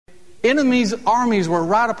Enemies' armies were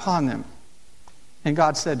right upon them. And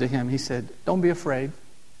God said to him, he said, don't be afraid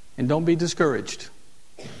and don't be discouraged.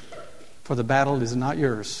 For the battle is not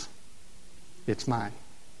yours. It's mine.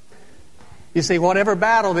 You see, whatever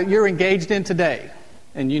battle that you're engaged in today,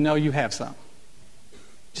 and you know you have some,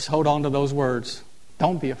 just hold on to those words.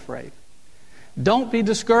 Don't be afraid. Don't be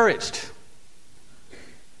discouraged.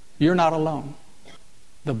 You're not alone.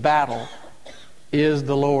 The battle is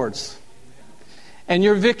the Lord's. And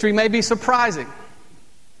your victory may be surprising.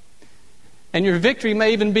 And your victory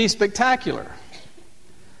may even be spectacular.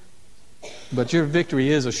 But your victory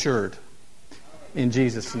is assured. In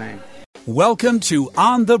Jesus' name. Welcome to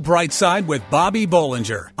On the Bright Side with Bobby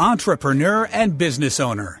Bollinger, entrepreneur and business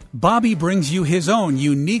owner. Bobby brings you his own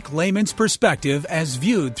unique layman's perspective as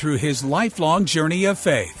viewed through his lifelong journey of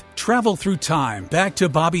faith. Travel through time back to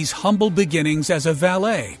Bobby's humble beginnings as a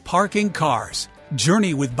valet, parking cars.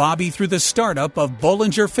 Journey with Bobby through the startup of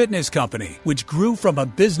Bollinger Fitness Company, which grew from a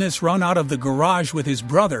business run out of the garage with his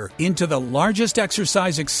brother into the largest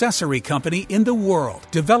exercise accessory company in the world,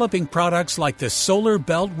 developing products like the Solar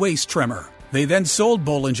Belt Waist Trimmer. They then sold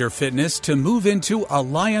Bollinger Fitness to move into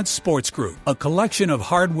Alliance Sports Group, a collection of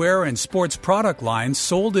hardware and sports product lines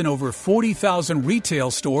sold in over 40,000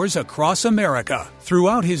 retail stores across America.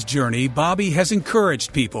 Throughout his journey, Bobby has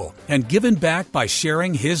encouraged people and given back by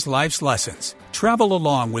sharing his life's lessons. Travel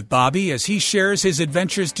along with Bobby as he shares his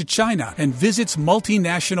adventures to China and visits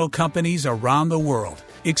multinational companies around the world.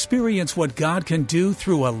 Experience what God can do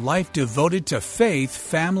through a life devoted to faith,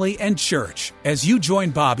 family, and church. As you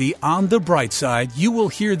join Bobby on the bright side, you will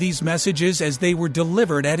hear these messages as they were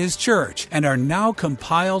delivered at his church and are now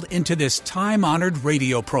compiled into this time-honored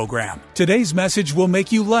radio program. Today's message will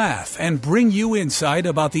make you laugh and bring you insight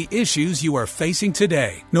about the issues you are facing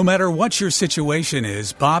today. No matter what your situation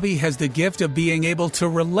is, Bobby has the gift of being able to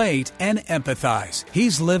relate and empathize.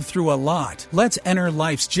 He's lived through a lot. Let's enter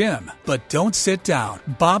life's gym, but don't sit down.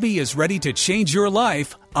 Bobby is ready to change your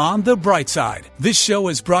life on the bright side. This show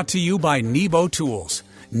is brought to you by Nebo Tools.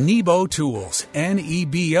 Nebo Tools,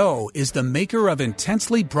 N-E-B-O, is the maker of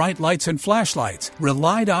intensely bright lights and flashlights,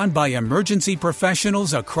 relied on by emergency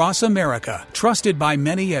professionals across America, trusted by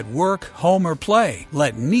many at work, home, or play.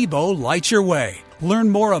 Let Nebo light your way. Learn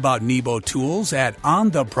more about Nebo Tools at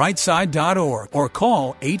onthebrightside.org or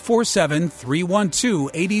call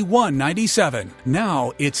 847-312-8197.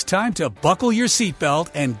 Now it's time to buckle your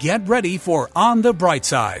seatbelt and get ready for On the Bright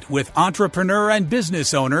Side with entrepreneur and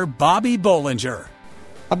business owner Bobby Bollinger.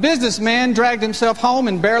 A businessman dragged himself home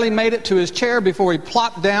and barely made it to his chair before he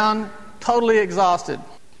plopped down, totally exhausted.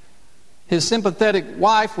 His sympathetic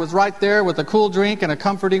wife was right there with a cool drink and a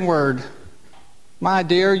comforting word. "My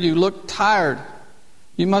dear, you look tired.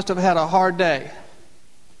 You must have had a hard day."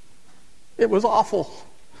 "It was awful,"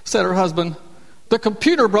 said her husband. "The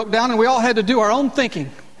computer broke down and we all had to do our own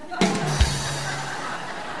thinking."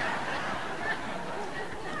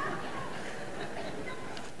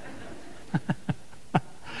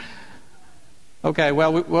 Okay,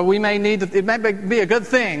 we may need to, it may be a good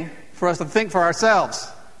thing for us to think for ourselves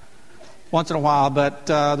once in a while, but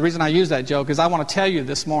the reason I use that joke is I want to tell you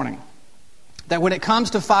this morning that when it comes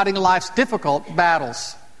to fighting life's difficult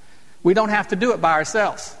battles, we don't have to do it by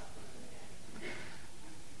ourselves.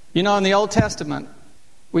 You know, in the Old Testament,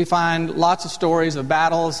 we find lots of stories of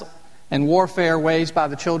battles and warfare waged by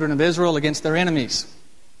the children of Israel against their enemies.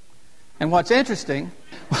 And what's interesting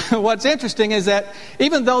is that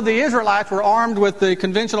even though the Israelites were armed with the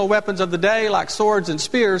conventional weapons of the day, like swords and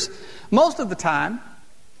spears, most of the time,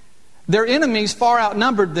 their enemies far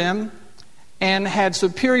outnumbered them and had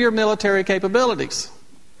superior military capabilities.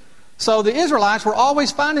 So the Israelites were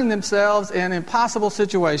always finding themselves in impossible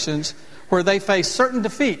situations where they faced certain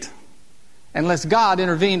defeat unless God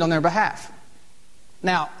intervened on their behalf.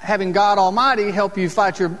 Now, having God Almighty help you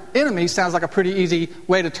fight your enemies sounds like a pretty easy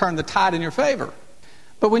way to turn the tide in your favor.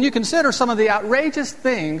 But when you consider some of the outrageous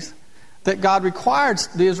things that God required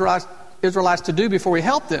the Israelites to do before He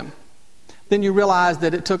helped them, then you realize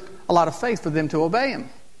that it took a lot of faith for them to obey Him.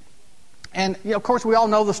 And, of course, we all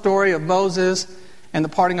know the story of Moses and the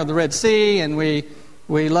parting of the Red Sea, and we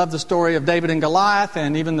love the story of David and Goliath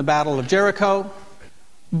and even the Battle of Jericho.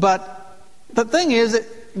 But the thing is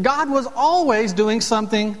that God was always doing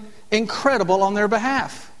something incredible on their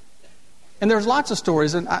behalf. And there's lots of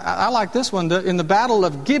stories, and I like this one, in the Battle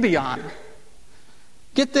of Gibeon.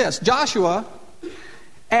 Get this, Joshua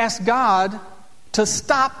asked God to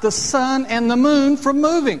stop the sun and the moon from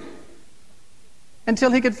moving until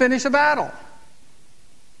he could finish a battle.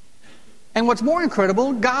 And what's more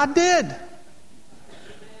incredible, God did.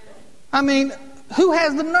 I mean, who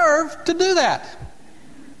has the nerve to do that?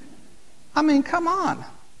 I mean, come on.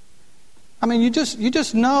 I mean, you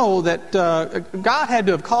just know that God had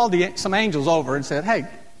to have called some angels over and said, hey,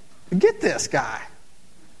 get this guy.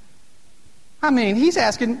 I mean, he's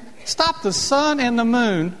asking, stop the sun and the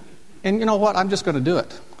moon, and you know what? I'm just going to do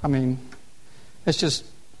it. I mean, that's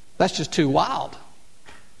just too wild.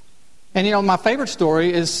 And you know, my favorite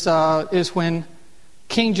story is when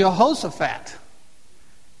King Jehoshaphat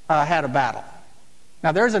had a battle.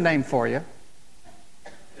 Now, there's a name for you.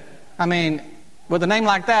 I mean, with a name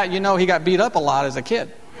like that, you know he got beat up a lot as a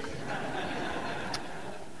kid.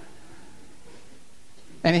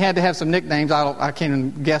 And he had to have some nicknames. I can't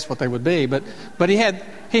even guess what they would be. But he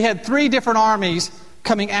had 3 different armies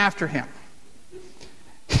coming after him.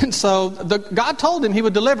 And so God told him he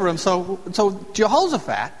would deliver him. So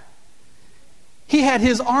Jehoshaphat, he had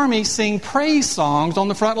his army sing praise songs on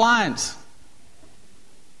the front lines.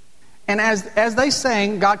 And as they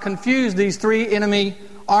sang, God confused these 3 enemy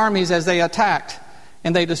armies as they attacked,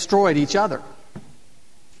 and they destroyed each other.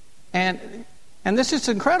 And this is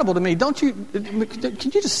incredible to me. Can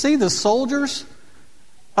you just see the soldiers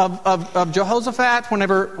of Jehoshaphat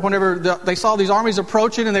whenever they saw these armies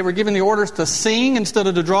approaching and they were given the orders to sing instead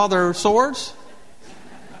of to draw their swords?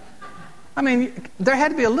 I mean, there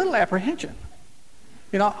had to be a little apprehension.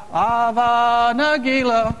 You know, Ava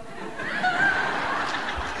Nagila.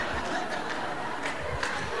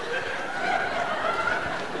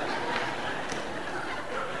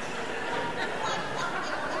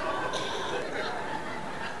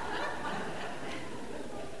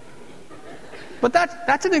 But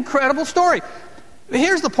that's an incredible story.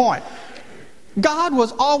 Here's the point. God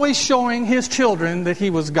was always showing his children that he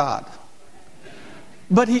was God.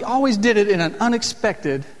 But he always did it in an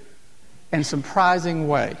unexpected and surprising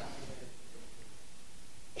way.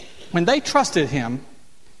 When they trusted him,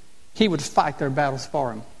 he would fight their battles for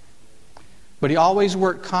them. But he always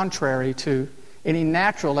worked contrary to any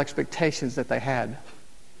natural expectations that they had.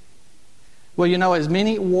 Well, you know, as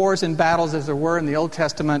many wars and battles as there were in the Old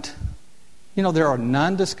Testament, you know, there are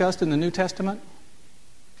none discussed in the New Testament.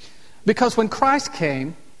 Because when Christ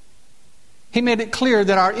came, he made it clear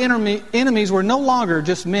that our enemies were no longer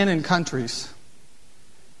just men and countries,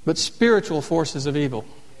 but spiritual forces of evil.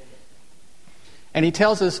 And he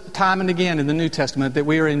tells us time and again in the New Testament that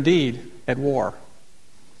we are indeed at war,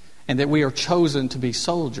 and that we are chosen to be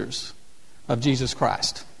soldiers of Jesus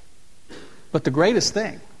Christ. But the greatest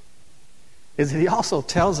thing is that he also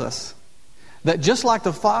tells us that just like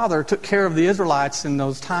the Father took care of the Israelites in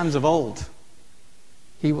those times of old,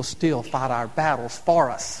 he will still fight our battles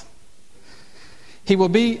for us. He will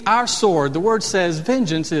be our sword. The word says,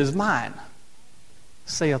 vengeance is mine,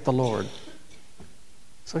 saith the Lord.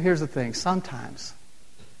 So here's the thing. Sometimes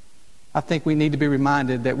I think we need to be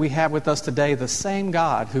reminded that we have with us today the same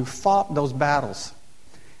God who fought those battles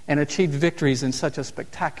and achieved victories in such a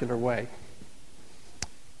spectacular way.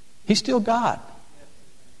 He's still God.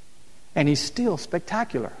 And he's still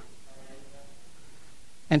spectacular.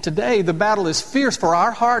 And today the battle is fierce for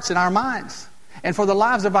our hearts and our minds, and for the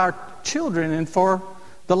lives of our children, and for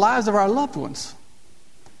the lives of our loved ones.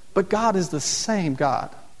 But God is the same God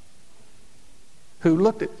who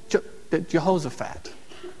looked at Jehoshaphat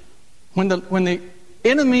when the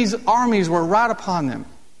enemy's armies were right upon them.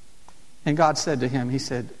 And God said to him, he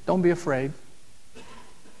said, don't be afraid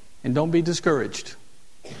and don't be discouraged,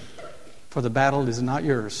 for the battle is not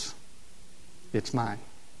yours. It's mine.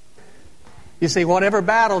 You see, whatever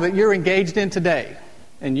battle that you're engaged in today,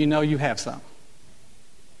 and you know you have some,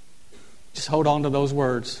 just hold on to those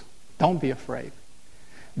words. Don't be afraid.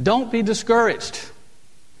 Don't be discouraged.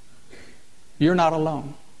 You're not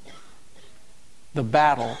alone. The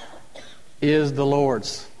battle is the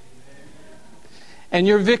Lord's. And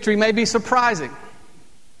your victory may be surprising.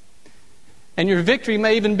 And your victory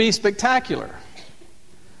may even be spectacular.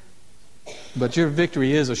 But your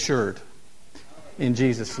victory is assured. In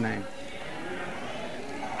Jesus' name.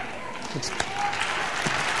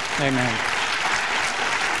 Amen.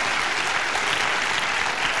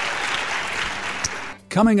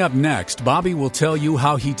 Coming up next, Bobby will tell you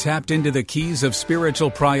how he tapped into the keys of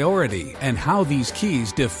spiritual priority and how these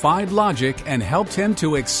keys defied logic and helped him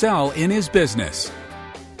to excel in his business.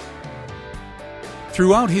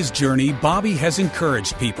 Throughout his journey, Bobby has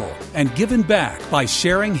encouraged people and given back by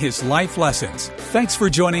sharing his life lessons. Thanks for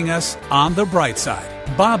joining us on The Bright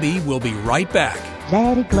Side. Bobby will be right back.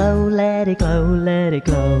 Let it glow, let it glow, let it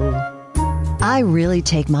glow. I really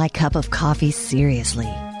take my cup of coffee seriously.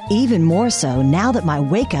 Even more so now that my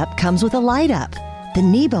wake-up comes with a light up. The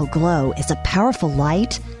Nebo Glow is a powerful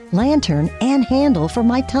light, lantern, and handle for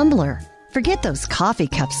my tumbler. Forget those coffee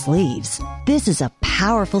cup sleeves. This is a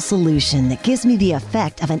powerful solution that gives me the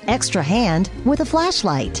effect of an extra hand with a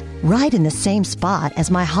flashlight. right in the same spot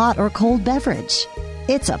as my hot or cold beverage.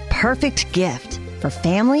 It's a perfect gift for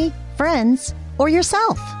family, friends, or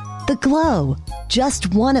yourself. The glow,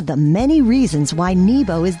 just one of the many reasons why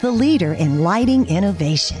Nebo is the leader in lighting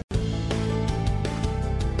innovation.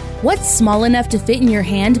 What's small enough to fit in your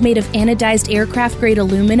hand, made of anodized aircraft-grade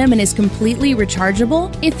aluminum and is completely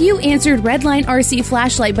rechargeable? If you answered Redline RC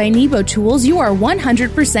Flashlight by Nebo Tools, you are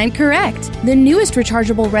 100% correct. The newest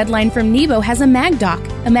rechargeable Redline from Nebo has a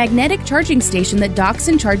MagDock, a magnetic charging station that docks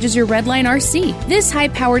and charges your Redline RC. This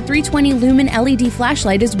high-powered 320 lumen LED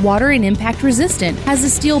flashlight is water and impact resistant, has a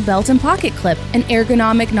steel belt and pocket clip, an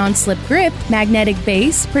ergonomic non-slip grip, magnetic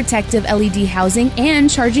base, protective LED housing,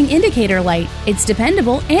 and charging indicator light. It's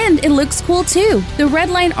dependable and it looks cool too. The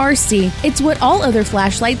Redline RC, it's what all other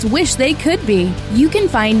flashlights wish they could be. You can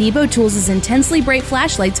find Nebo Tools' intensely bright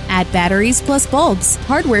flashlights at Batteries Plus Bulbs,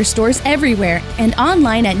 hardware stores everywhere, and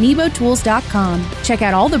online at nebotools.com. Check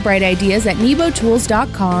out all the bright ideas at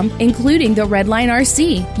nebotools.com, including the Redline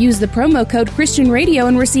RC. Use the promo code Christian Radio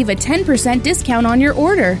and receive a 10% discount on your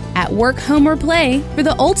order. At work, home, or play, for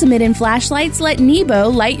the ultimate in flashlights, let Nebo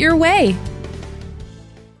light your way.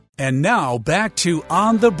 And now back to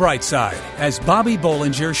On the Bright Side as Bobby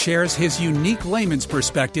Bollinger shares his unique layman's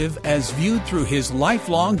perspective as viewed through his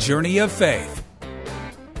lifelong journey of faith.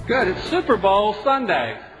 Good. It's Super Bowl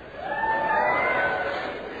Sunday.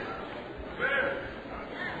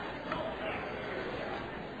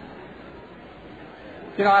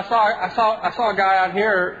 You know, I saw a guy out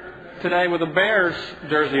here today with a Bears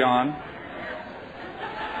jersey on.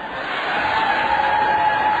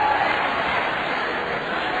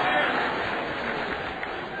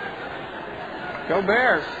 Go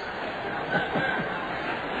Bears.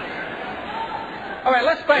 All right,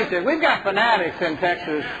 let's face it. We've got fanatics in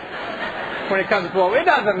Texas when it comes to football. It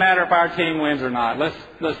doesn't matter if our team wins or not.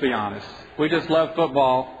 Let's be honest. We just love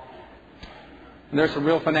football. And there's some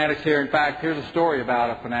real fanatics here. In fact, here's a story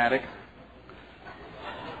about a fanatic.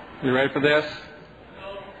 You ready for this?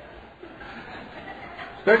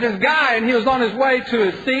 There's this guy, and he was on his way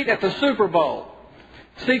to his seat at the Super Bowl.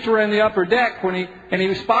 Seats were in the upper deck when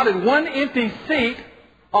he spotted one empty seat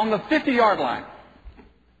on the 50-yard line.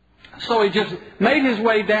 So he just made his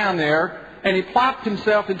way down there and he plopped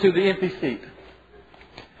himself into the empty seat.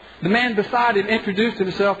 The man beside him introduced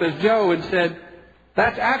himself as Joe and said,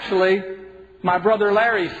 "That's actually my brother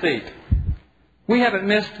Larry's seat. We haven't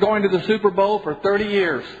missed going to the Super Bowl for 30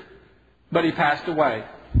 years, but he passed away."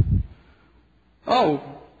 "Oh,"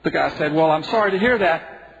 the guy said, "well, I'm sorry to hear that.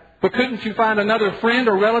 But couldn't you find another friend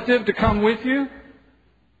or relative to come with you?"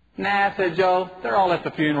 "Nah," said Joe, "they're all at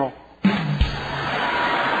the funeral."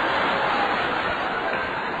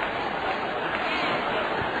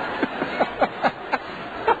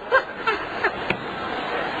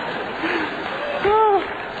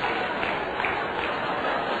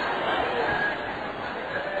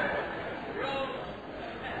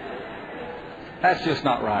 That's just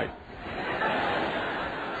not right.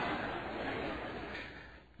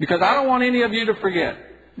 Because I don't want any of you to forget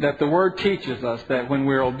that the Word teaches us that when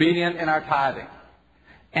we're obedient in our tithing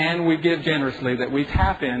and we give generously, that we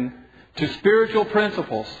tap in to spiritual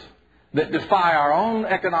principles that defy our own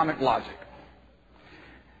economic logic.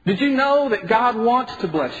 Did you know that God wants to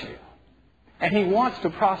bless you and He wants to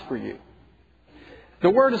prosper you? The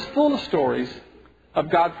Word is full of stories of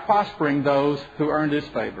God prospering those who earned His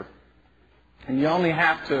favor. And you only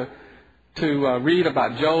have to read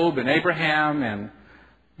about Job and Abraham and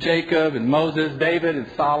Jacob and Moses, David and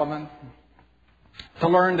Solomon, to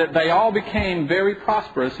learn that they all became very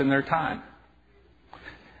prosperous in their time.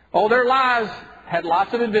 Oh, their lives had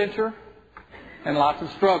lots of adventure and lots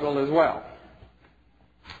of struggle as well.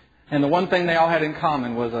 And the one thing they all had in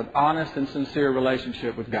common was an honest and sincere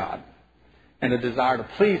relationship with God and a desire to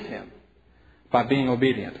please Him by being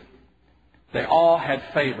obedient. They all had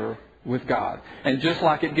favor with God. And just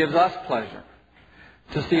like it gives us pleasure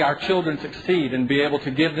to see our children succeed and be able to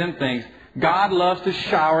give them things, God loves to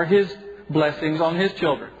shower His blessings on His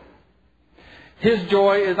children. His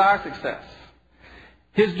joy is our success.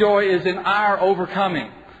 His joy is in our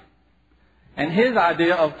overcoming. And His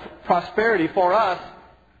idea of prosperity for us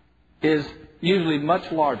is usually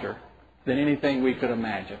much larger than anything we could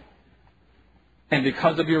imagine. And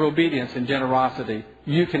because of your obedience and generosity,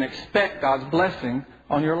 you can expect God's blessing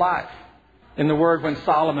on your life. In the Word, when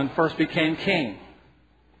Solomon first became king,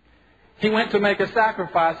 he went to make a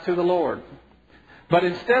sacrifice to the Lord. But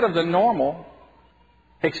instead of the normal,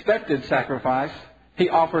 expected sacrifice, he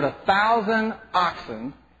offered 1,000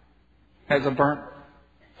 oxen as a burnt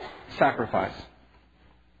sacrifice.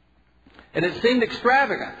 And it seemed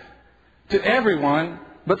extravagant to everyone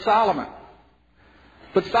but Solomon.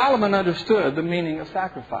 But Solomon understood the meaning of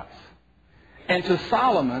sacrifice. And to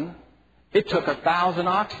Solomon, it took 1,000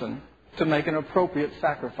 oxen to make an appropriate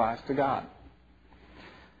sacrifice to God.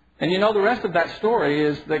 And you know, the rest of that story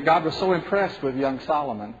is that God was so impressed with young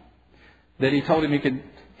Solomon that he told him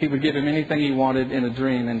he would give him anything he wanted in a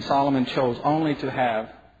dream. And Solomon chose only to have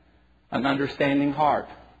an understanding heart.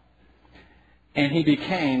 And he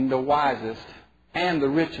became the wisest and the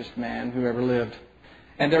richest man who ever lived.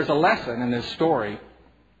 And there's a lesson in this story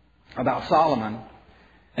about Solomon,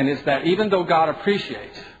 and it's that even though God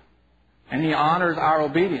appreciates and He honors our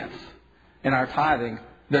obedience in our tithing,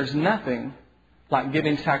 there's nothing like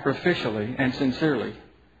giving sacrificially and sincerely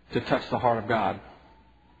to touch the heart of God.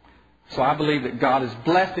 So I believe that God is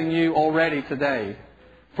blessing you already today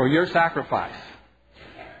for your sacrifice.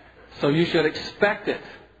 So you should expect it,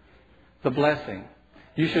 the blessing.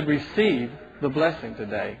 You should receive the blessing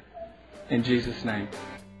today in Jesus' name.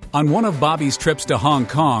 On one of Bobby's trips to Hong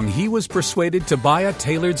Kong, he was persuaded to buy a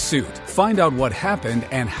tailored suit. Find out what happened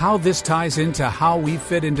and how this ties into how we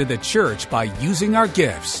fit into the church by using our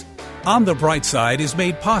gifts. On the Bright Side is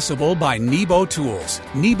made possible by Nebo Tools.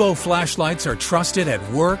 Nebo flashlights are trusted at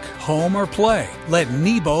work, home, or play. Let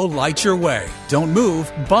Nebo light your way. Don't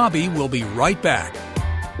move. Bobby will be right back.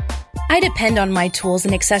 I depend on my tools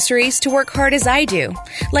and accessories to work hard as I do,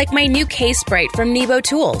 like my new Case Bright from Nebo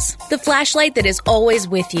Tools, the flashlight that is always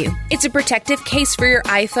with you. It's a protective case for your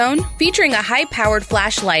iPhone, featuring a high-powered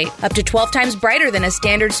flashlight, up to 12 times brighter than a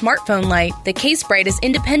standard smartphone light. The Case Bright is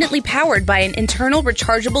independently powered by an internal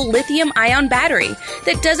rechargeable lithium-ion battery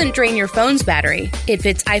that doesn't drain your phone's battery. It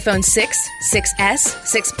fits iPhone 6, 6S,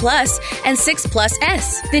 6 Plus, and 6 Plus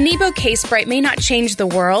S. The Nebo Case Bright may not change the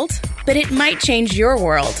world, but it might change your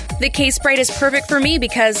world. The Case Bright is perfect for me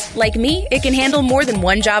because, like me, it can handle more than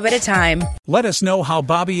one job at a time. Let us know how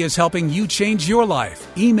Bobby is helping you change your life.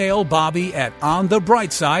 Email Bobby at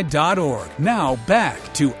onthebrightside.org. Now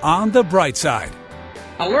back to On the Bright Side.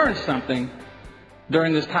 I learned something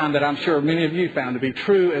during this time that I'm sure many of you found to be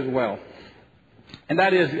true as well. And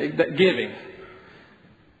that is that giving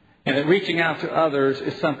and that reaching out to others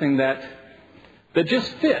is something that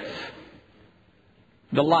just fits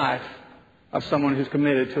the life of someone who's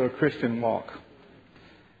committed to a Christian walk.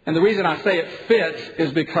 And the reason I say it fits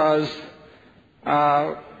is because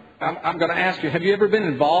I'm going to ask you, have you ever been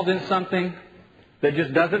involved in something that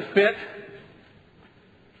just doesn't fit?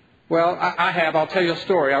 Well, I have. I'll tell you a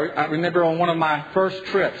story. I remember on one of my first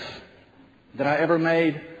trips that I ever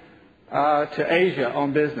made to Asia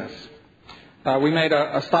on business. We made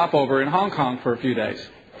a stopover in Hong Kong for a few days.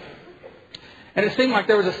 And it seemed like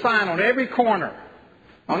there was a sign on every corner,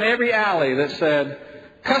 on every alley that said,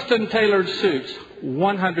 custom tailored suits,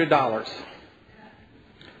 $100.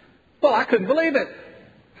 Well, I couldn't believe it.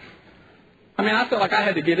 I mean, I felt like I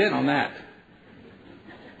had to get in on that.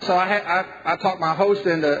 So I talked my host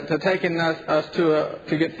into taking us to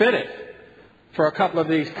get fitted for a couple of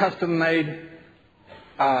these custom-made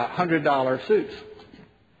 $100 suits.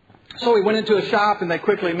 So we went into a shop and they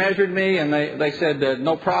quickly measured me and they said,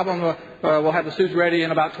 no problem, we'll have the suits ready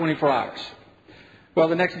in about 24 hours. Well,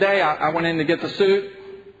 the next day I went in to get the suit,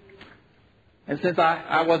 and since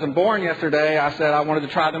I wasn't born yesterday, I said I wanted to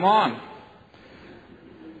try them on.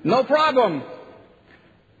 No problem,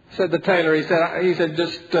 said the tailor. He said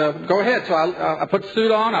just go ahead. So I put the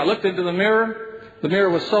suit on. I looked into the mirror. The mirror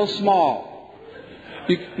was so small,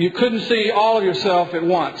 you couldn't see all of yourself at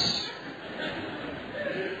once.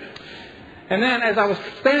 And then as I was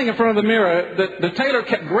standing in front of the mirror, the tailor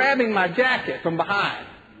kept grabbing my jacket from behind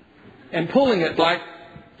and pulling it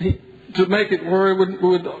to make it where it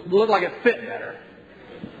would look like it fit better.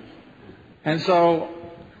 And so,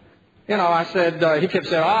 I said, he kept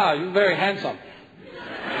saying, you're very handsome.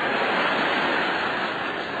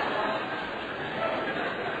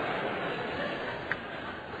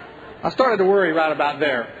 I started to worry right about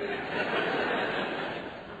there.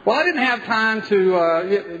 Well, I didn't have time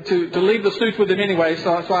to leave the suits with him anyway,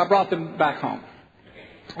 so I brought them back home.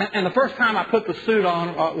 And the first time I put the suit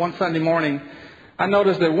on one Sunday morning, I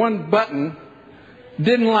noticed that one button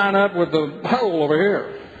didn't line up with the hole over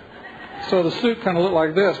here. So the suit kind of looked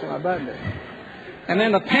like this when I buttoned it. And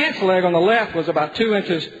then the pants leg on the left was about 2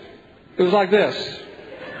 inches. It was like this.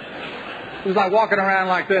 It was like walking around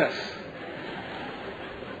like this.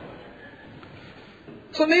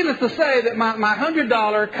 So needless to say that my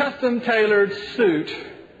 $100 custom-tailored suit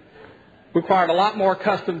required a lot more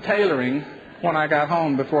custom tailoring when I got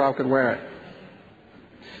home before I could wear it.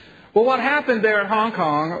 Well, what happened there in Hong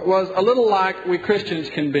Kong was a little like we Christians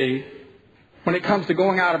can be when it comes to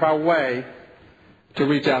going out of our way to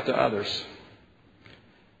reach out to others.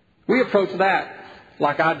 We approach that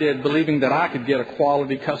like I did, believing that I could get a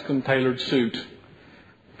quality custom-tailored suit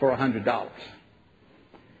for $100.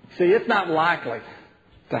 See, it's not likely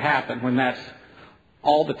to happen when that's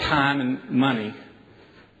all the time and money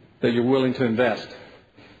that you're willing to invest.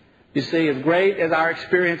 You see, as great as our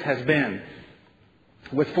experience has been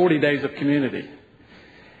with 40 Days of Community,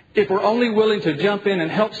 if we're only willing to jump in and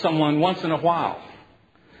help someone once in a while,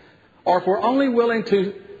 or if we're only willing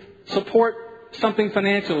to support something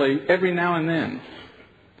financially every now and then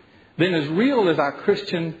as real as our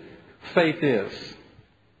Christian faith is,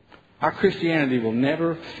 our Christianity will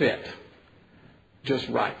never fit just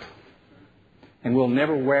right. And we'll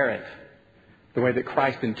never wear it the way that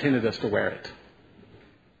Christ intended us to wear it.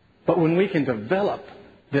 But when we can develop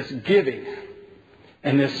this giving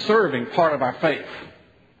and this serving part of our faith,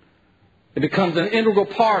 it becomes an integral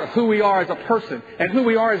part of who we are as a person and who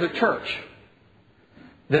we are as a church,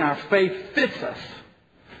 then our faith fits us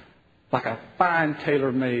like a fine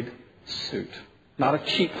tailor-made suit. Not a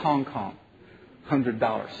cheap Hong Kong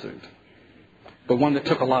 $100 suit, but one that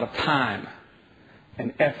took a lot of time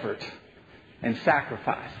and effort and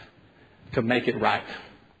sacrifice to make it right.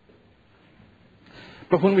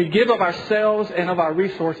 But when we give of ourselves and of our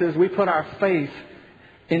resources, we put our faith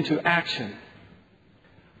into action.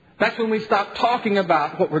 That's when we stop talking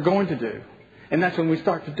about what we're going to do, and that's when we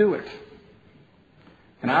start to do it.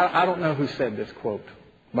 And I don't know who said this quote,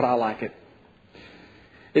 but I like it.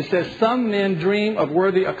 It says, "Some men dream of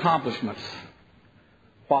worthy accomplishments,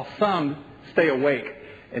 while some stay awake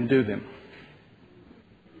and do them."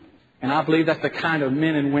 And I believe that's the kind of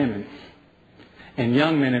men and women and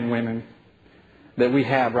young men and women that we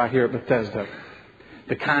have right here at Bethesda.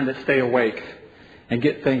 The kind that stay awake and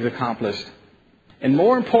get things accomplished. And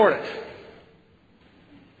more important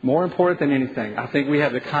than anything, I think we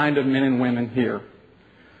have the kind of men and women here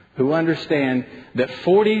who understand that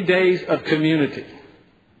 40 days of community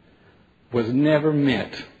was never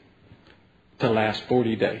meant to last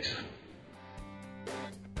 40 days.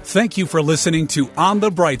 Thank you for listening to On the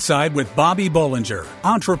Bright Side with Bobby Bollinger,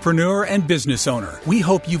 entrepreneur and business owner. We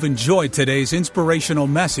hope you've enjoyed today's inspirational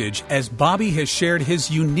message as Bobby has shared his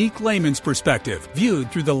unique layman's perspective,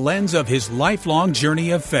 viewed through the lens of his lifelong journey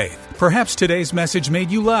of faith. Perhaps today's message made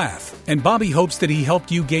you laugh, and Bobby hopes that he helped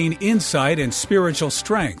you gain insight and spiritual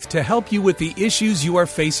strength to help you with the issues you are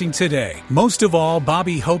facing today. Most of all,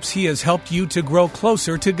 Bobby hopes he has helped you to grow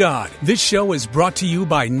closer to God. This show is brought to you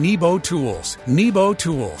by Nebo Tools. Nebo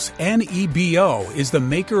Tools, Nebo, is the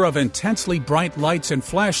maker of intensely bright lights and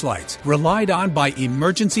flashlights, relied on by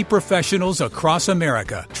emergency professionals across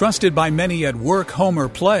America. Trusted by many at work, home, or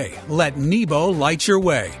play. Let Nebo light your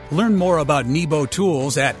way. Learn more about Nebo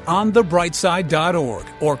Tools at onthebrightside.org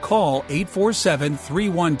or call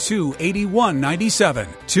 847-312-8197.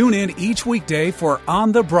 Tune in each weekday for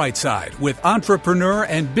On the Bright Side with entrepreneur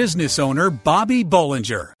and business owner Bobby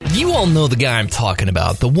Bollinger. You all know the guy I'm talking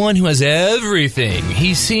about, the one who has everything.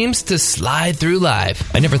 He seems to slide through life.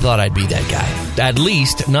 I never thought I'd be that guy. At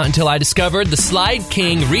least, not until I discovered the Slide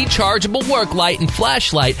King rechargeable work light and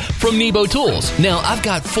flashlight from Nebo Tools. Now, I've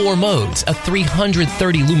got 4 modes: a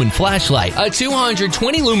 330 lumen flashlight, a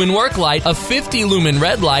 220 lumen work light, a 50 lumen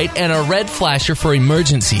red light, and a red flasher for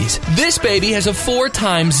emergencies. This baby has a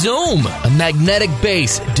 4-time zoom, a magnetic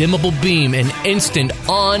base, dimmable beam, and instant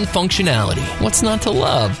on functionality. What's not to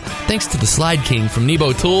love? Thanks to the Slide King from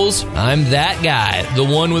Nebo Tools, I'm that guy, the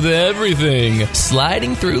one with everything,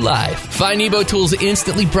 sliding through life. Find Nebo Tools'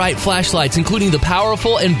 instantly bright flashlights, including the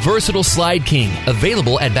powerful and versatile Slide King,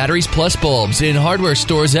 available at Batteries Plus Bulbs in hardware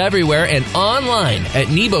stores everywhere and online at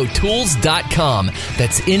nebotools.com.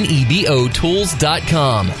 That's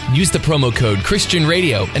nebotools.com. Use the promo code Christian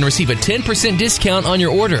Radio and receive a 10% discount on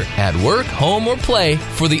your order at work, home, or play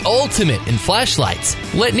for the ultimate in flashlights.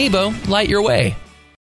 Let Nebo light your way.